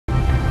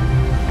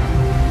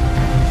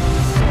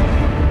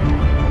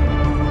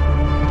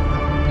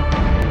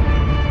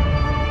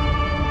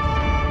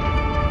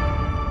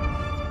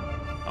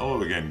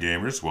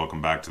gamers,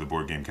 welcome back to the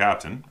Board Game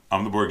Captain.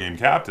 I'm the Board Game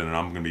Captain, and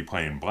I'm going to be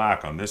playing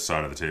black on this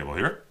side of the table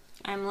here.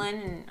 I'm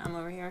Lynn, and I'm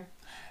over here.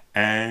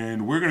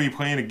 And we're going to be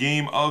playing a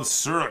game of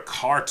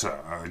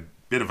Surakarta, a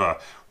bit of a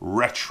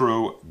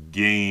retro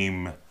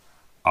game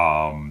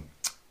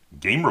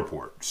game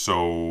report.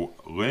 So,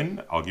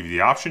 Lynn, I'll give you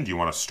the option. Do you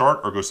want to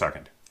start or go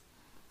second?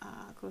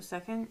 Go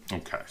second.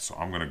 Okay, so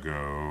I'm going to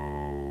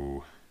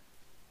go...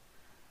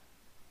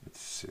 Let's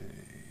see...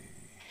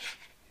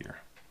 Here.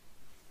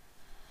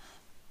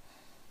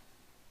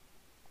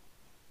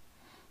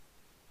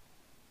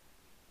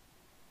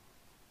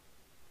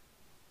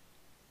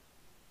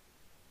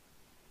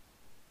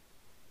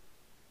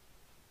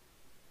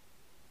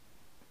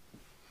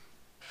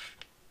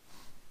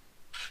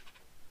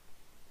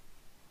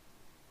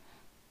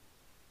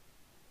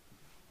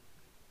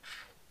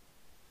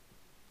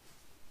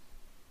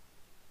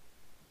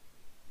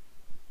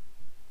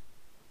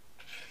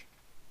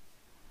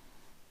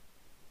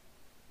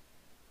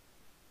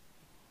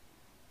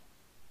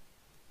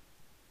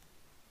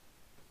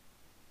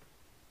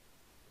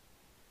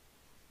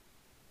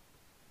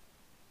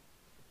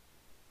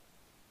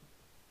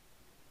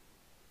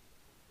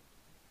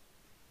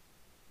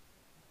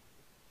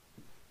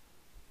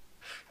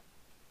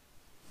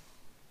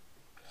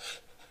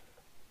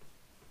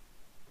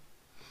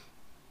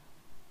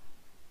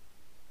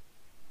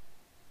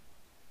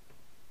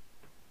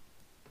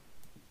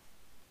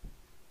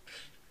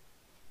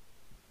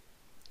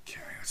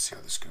 Let's see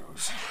how this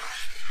goes.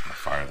 I'm gonna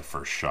fire the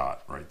first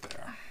shot right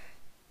there.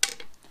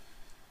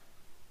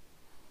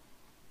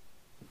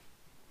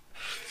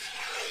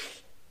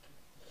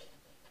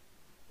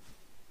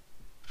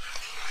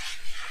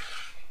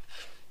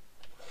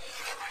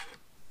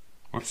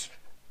 Whoops.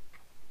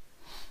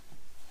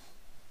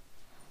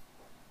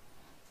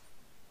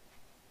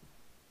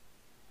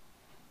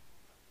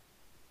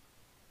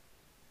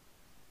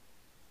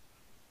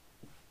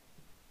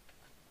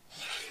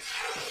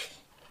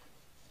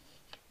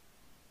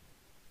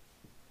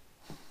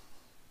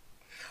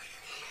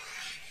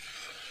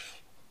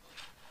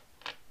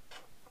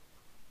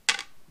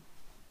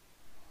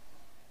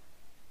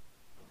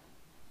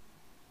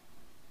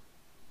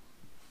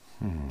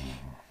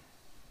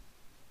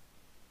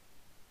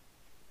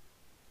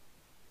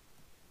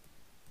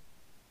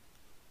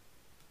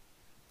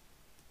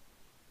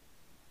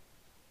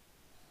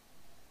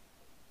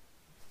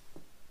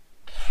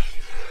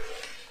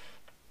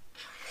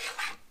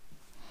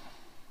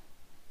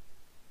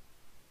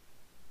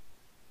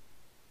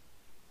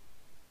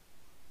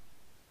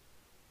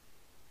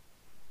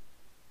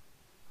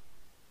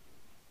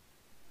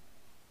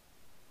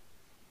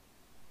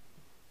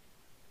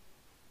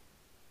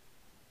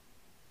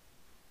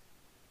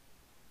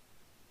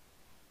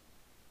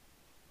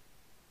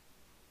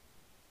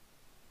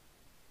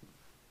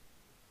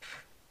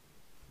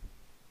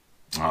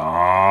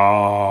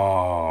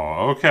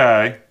 Oh,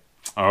 okay.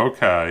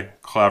 Okay.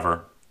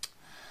 Clever.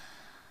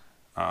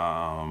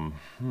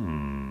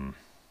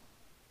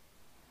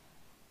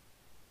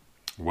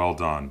 Well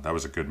done. That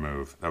was a good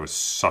move. That was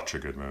such a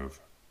good move.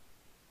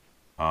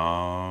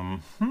 Oh,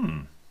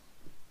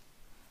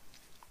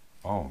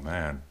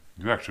 man.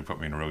 You actually put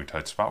me in a really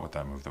tight spot with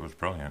that move. That was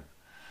brilliant.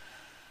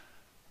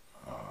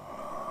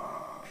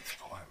 Let's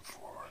pull him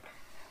forward.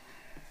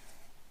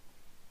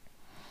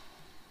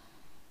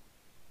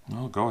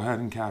 Well, go ahead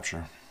and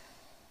capture.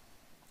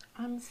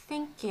 I'm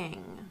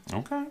thinking.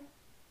 Okay.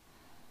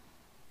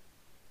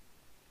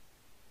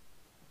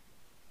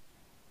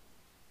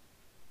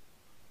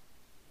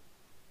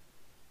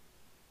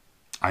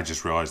 I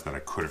just realized that I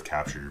could have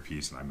captured your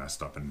piece and I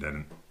messed up and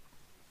didn't.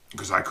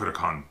 Because I could have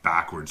gone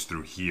backwards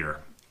through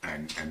here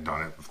and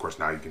done it. Of course,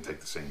 now you can take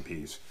the same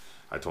piece.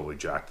 I totally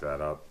jacked that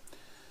up.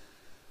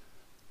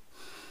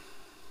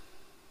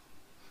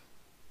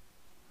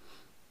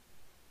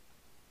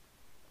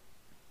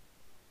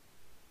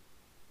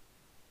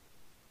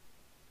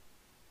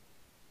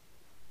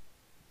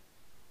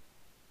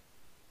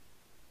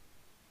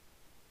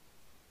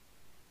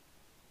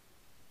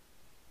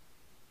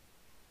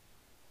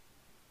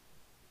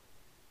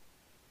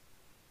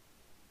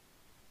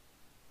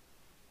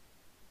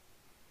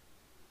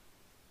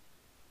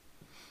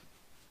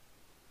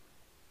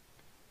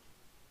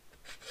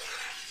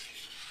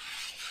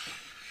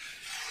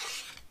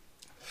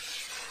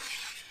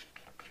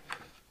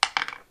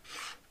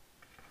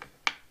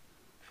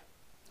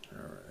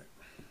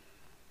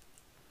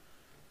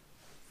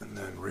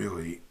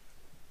 Really,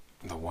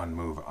 the one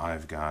move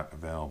I've got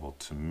available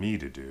to me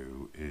to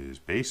do is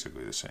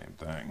basically the same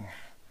thing.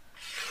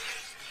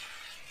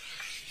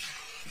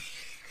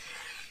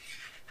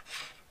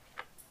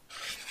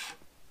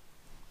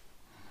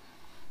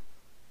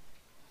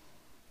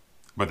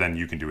 But then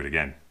you can do it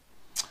again.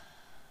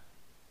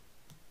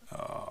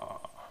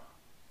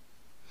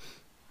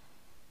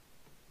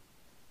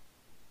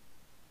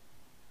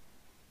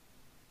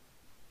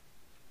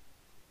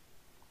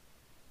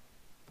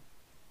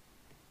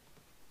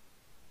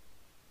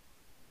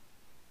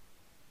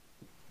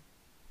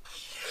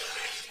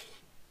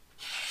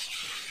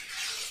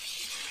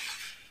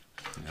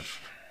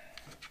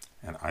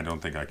 I don't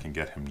think I can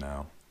get him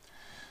now.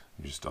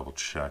 Let me just double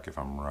check if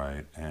I'm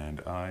right, and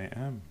I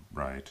am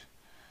right.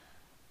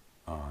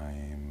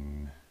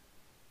 I'm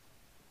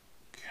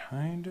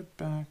kind of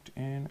backed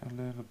in a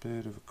little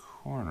bit of a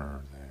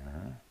corner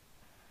there.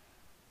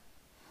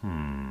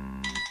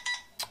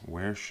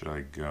 Where should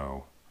I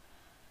go?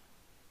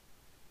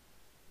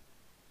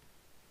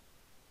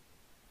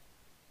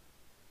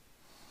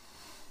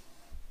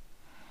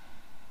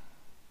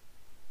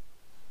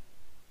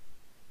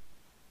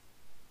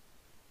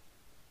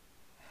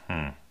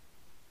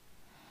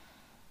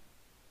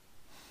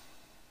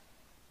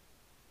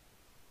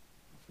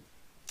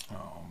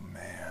 Oh,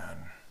 man.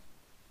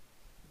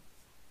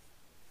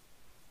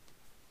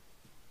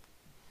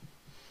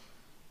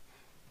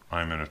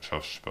 I'm in a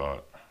tough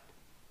spot.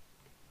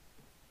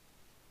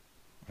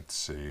 Let's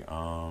see.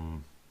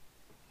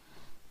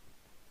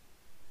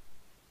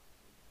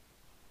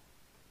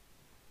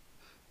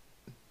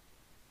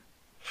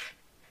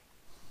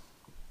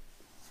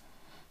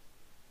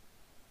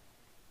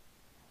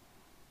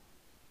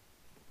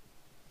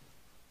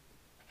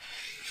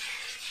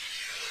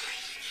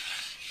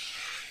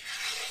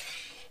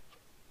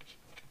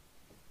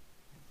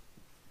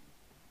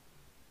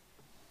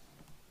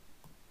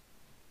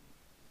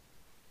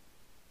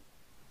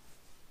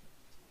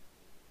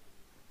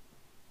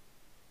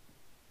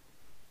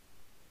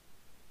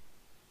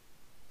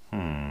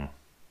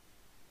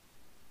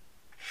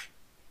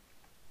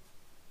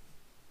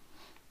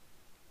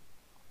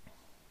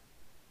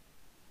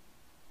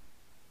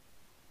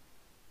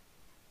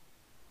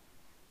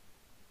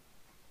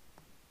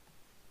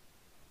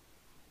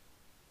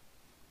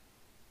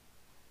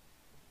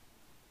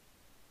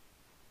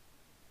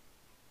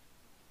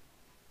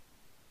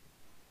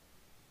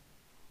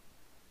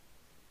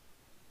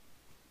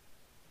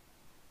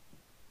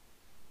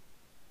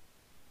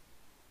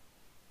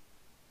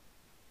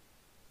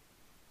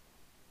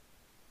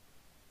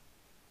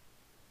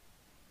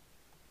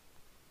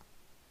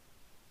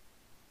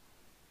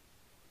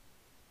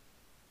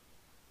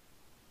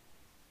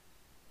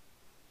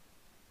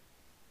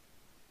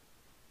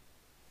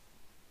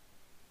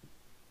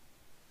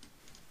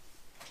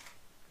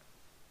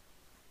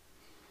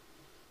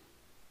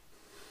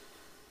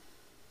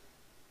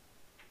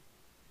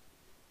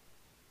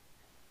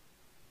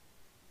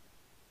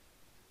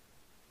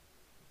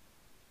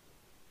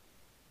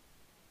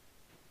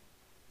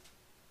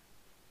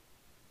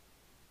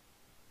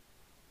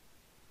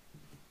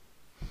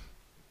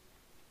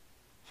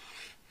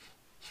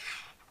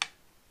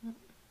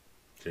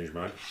 Change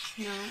your mind?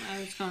 No, I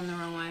was going the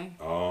wrong way.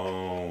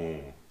 Oh,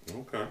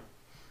 okay.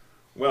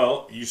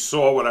 Well, you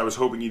saw what I was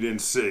hoping you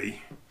didn't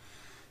see.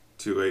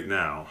 Too late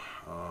now.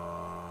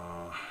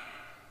 Oh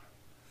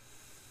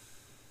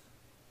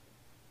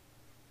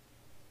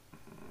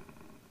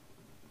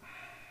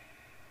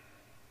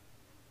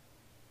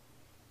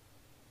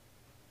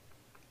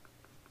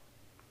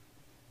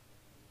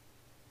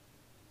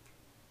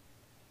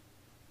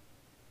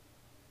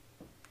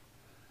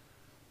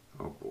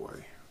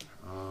boy.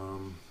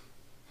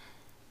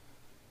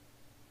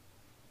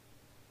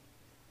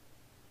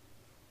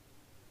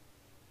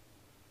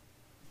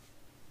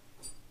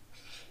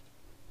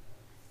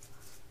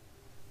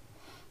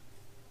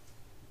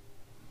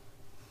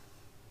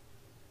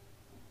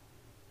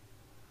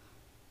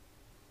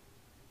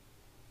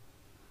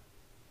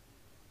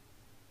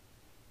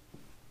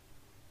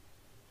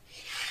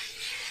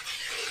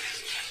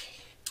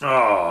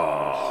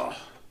 Oh.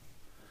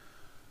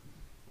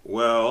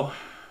 Well,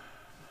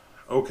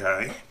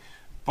 okay.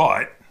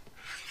 But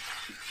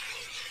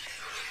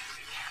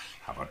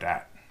how about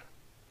that?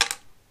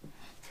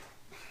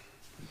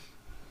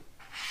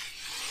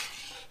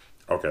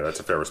 Okay, that's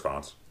a fair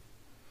response.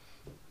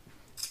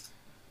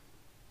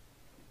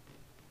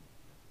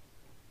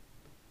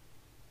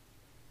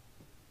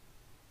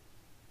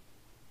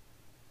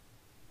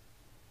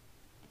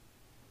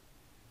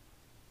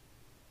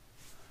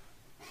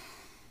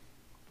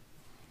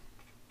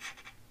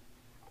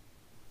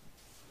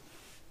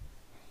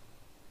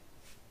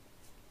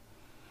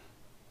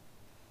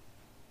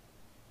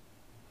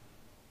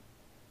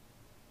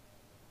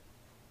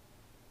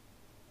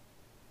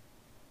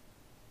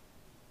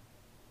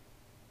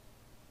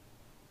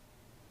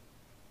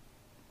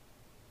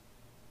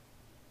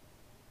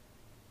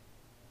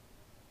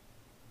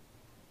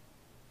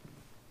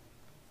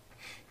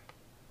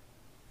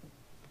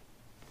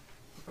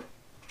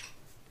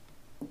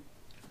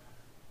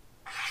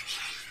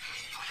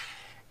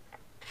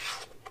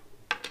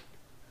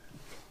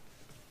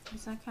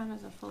 Does that count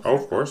as a full Oh,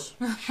 circle? of course.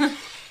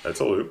 That's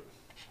a loop.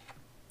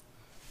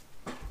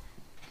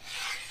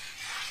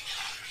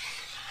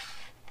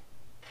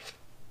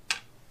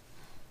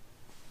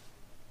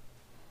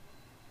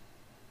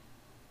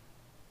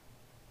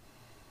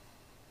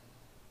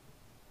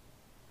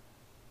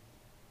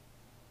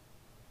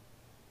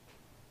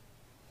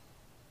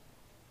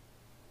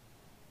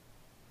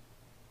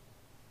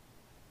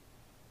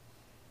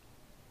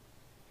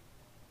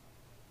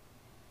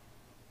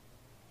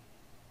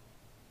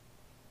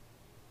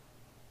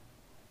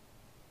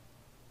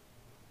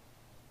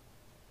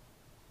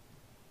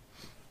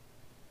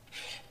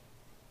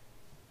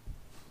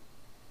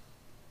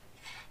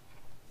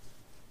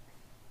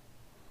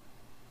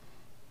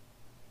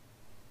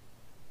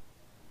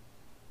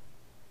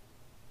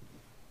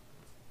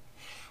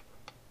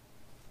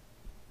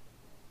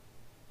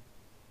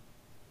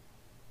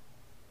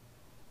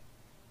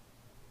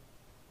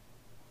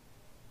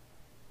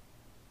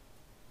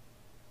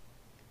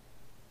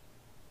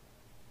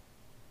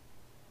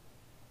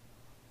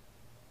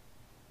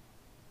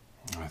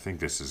 think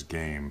this is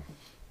game.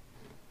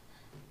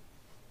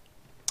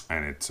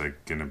 And it's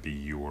like going to be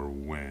your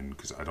win,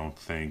 because I don't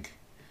think...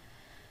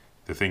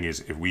 The thing is,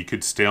 if we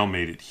could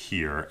stalemate it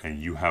here and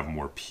you have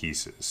more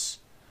pieces,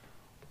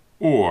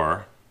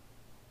 or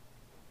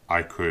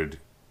I could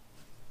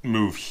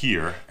move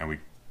here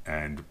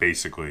and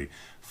basically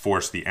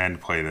force the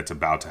end play that's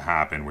about to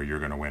happen where you're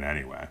going to win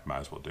anyway. Might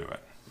as well do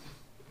it.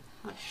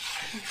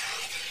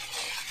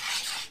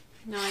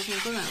 No, I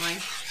can't go that way.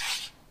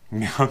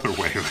 The other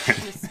way,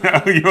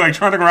 right? You're like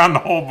trying to go around the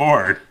whole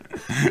board.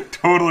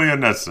 Totally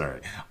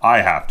unnecessary.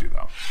 I have to,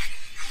 though.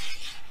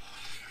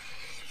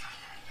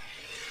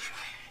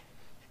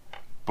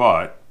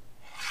 But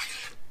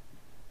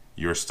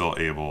you're still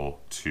able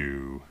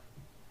to...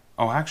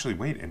 Oh, actually,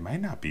 wait. It might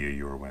not be a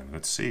your win.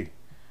 Let's see.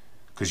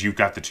 Because you've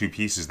got the two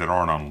pieces that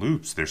aren't on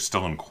loops. They're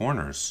still in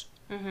corners.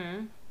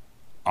 Mm-hmm.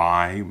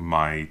 I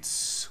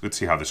might... Let's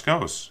see how this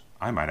goes.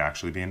 I might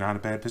actually be in not a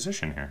bad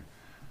position here.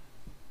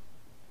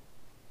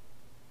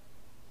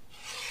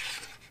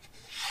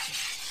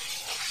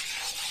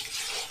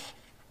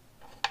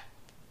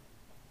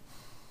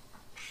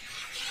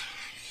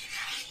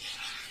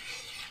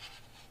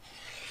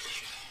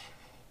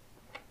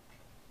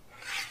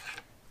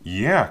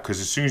 Yeah,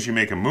 because as soon as you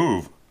make a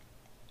move...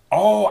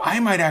 Oh, I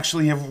might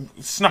actually have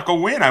snuck a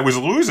win. I was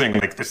losing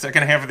like the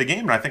second half of the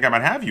game, and I think I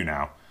might have you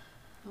now.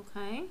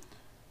 Okay.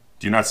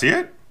 Do you not see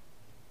it?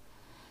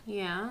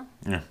 Yeah.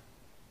 Yeah.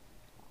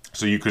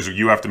 So because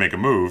you have to make a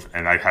move,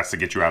 and that has to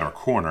get you out of a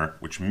corner,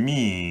 which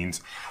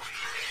means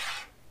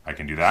I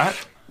can do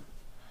that.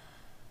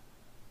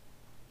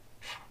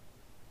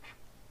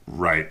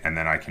 Right, and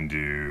then I can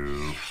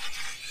do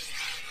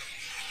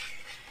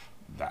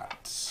that.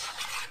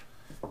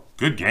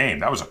 Good game.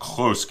 That was a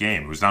close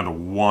game. It was down to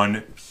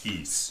one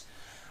piece.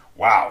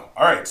 Wow.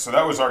 All right, so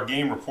that was our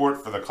game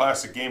report for the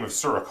classic game of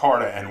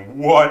Surakarta, and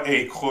what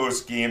a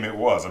close game it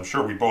was. I'm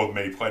sure we both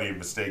made plenty of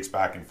mistakes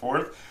back and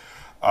forth.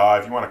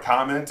 If you want to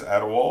comment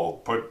at all,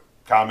 put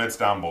comments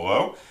down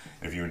below.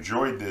 If you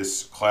enjoyed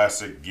this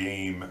classic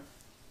game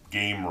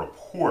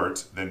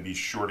report, then be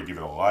sure to give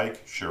it a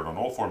like, share it on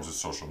all forms of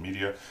social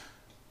media.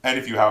 And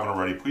if you haven't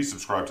already, please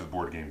subscribe to the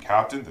Board Game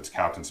Captain. That's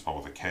Captain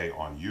spelled with a K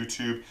on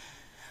YouTube.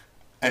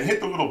 And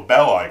hit the little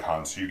bell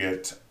icon so you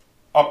get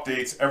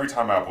updates every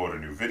time I upload a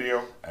new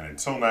video. And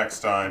until next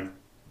time,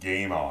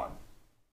 game on.